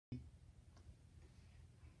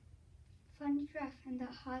I'm Giraffe in the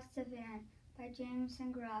Hot Savanna by James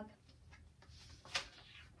and Grubb.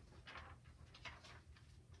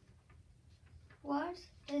 What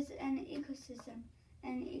is an ecosystem?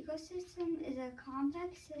 An ecosystem is a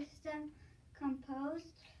complex system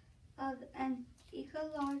composed of an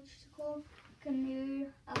ecological community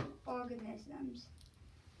of organisms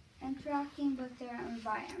interacting with their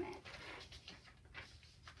environment.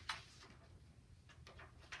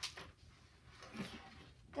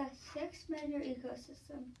 The 6 major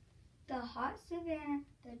ecosystems: the hot savanna,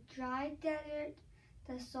 the dry desert,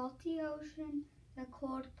 the salty ocean, the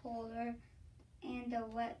cold polar, and the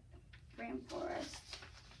wet rainforest.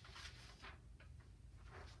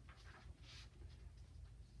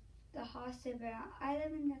 The hot savanna. I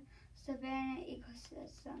live in the savanna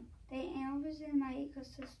ecosystem. The animals in my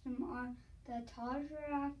ecosystem are the tall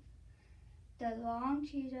giraffe, the long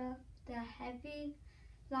cheetah, the heavy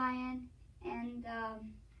lion, and the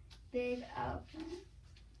big elephant.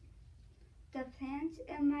 The plants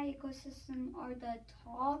in my ecosystem are the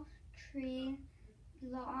tall tree,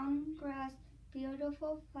 long grass,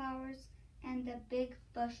 beautiful flowers, and the big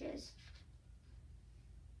bushes.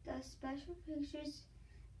 The special features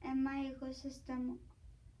in my ecosystem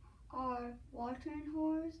are watering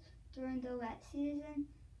holes during the wet season,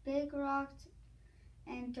 big rocks,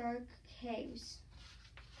 and dark caves.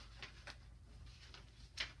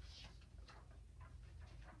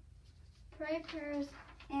 Predators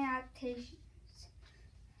and adaptations.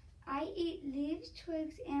 I eat leaves,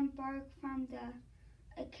 twigs, and bark from the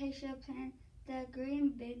acacia plant. The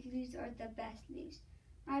green big leaves are the best leaves.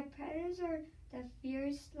 My predators are the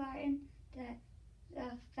fierce lion,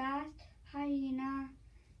 the fast hyena,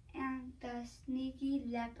 and the sneaky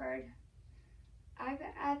leopard. I've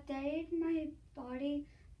updated my body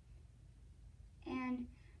and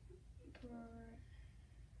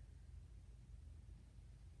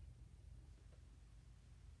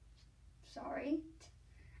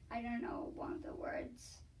I don't know one of the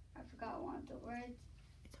words. I forgot one of the words.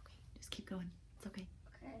 It's okay. Just keep going. It's okay.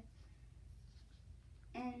 Okay.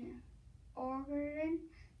 In order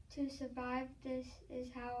to survive, this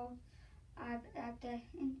is how I've adapted.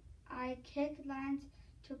 I kick lions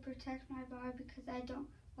to protect my body because I don't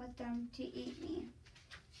want them to eat me.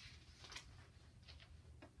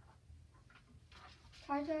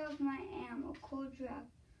 Title of my animal, cool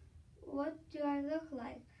giraffe. What do I look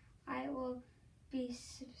like? I will be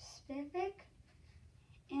specific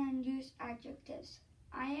and use adjectives.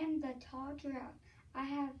 I am the tall giraffe. I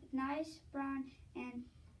have nice brown and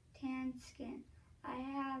tan skin. I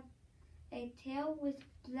have a tail with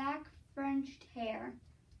black fringed hair.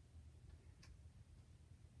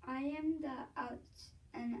 I am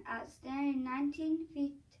an outstanding 19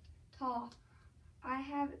 feet tall. I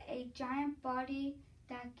have a giant body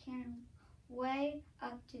that can weigh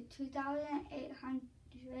up to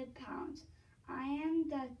 2,800 pounds. I am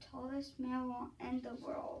the tallest mammal in the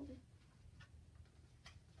world.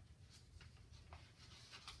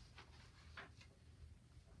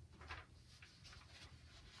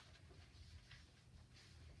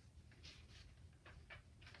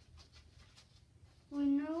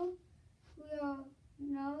 We all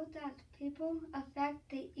know that people affect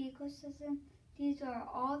the ecosystem. These are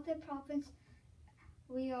all the problems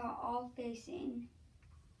we are all facing.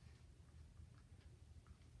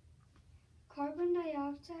 Carbon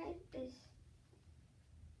dioxide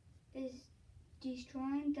is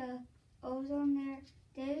destroying the ozone layer.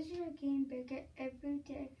 Layers are getting bigger every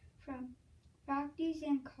day from factories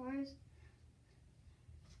and cars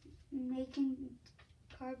making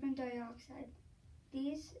carbon dioxide.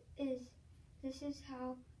 This is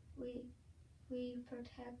how we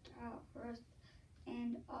protect our Earth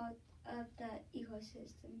and all of the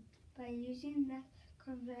ecosystem by using less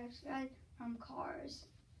carbon dioxide from cars.